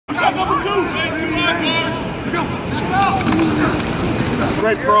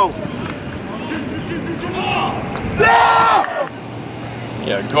Great pro.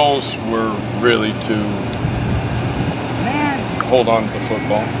 Yeah, goals were really to hold on to the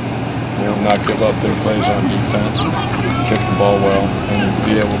football, you know, not give up big plays on defense, kick the ball well, and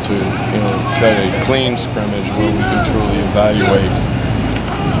be able to, you know, play a clean scrimmage where we can truly evaluate,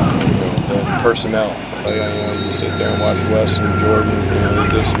 you know, the personnel. You know, you sit there and watch Wes and Jordan, you know, they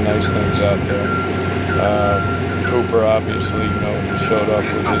did some nice things out there. Cooper obviously, you know, showed up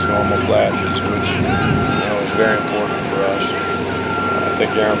with his normal flashes, which, you know, is very important for us. I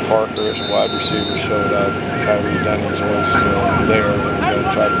think Aaron Parker as a wide receiver showed up. Kyrie Dennings was, you know, there. We got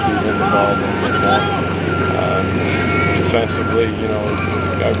to try to feed him the ball a little bit more. Defensively, you know,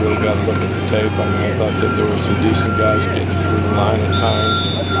 I really got to look at the tape. I mean, I thought that there were some decent guys getting through the line at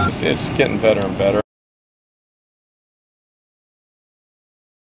times. It's getting better and better.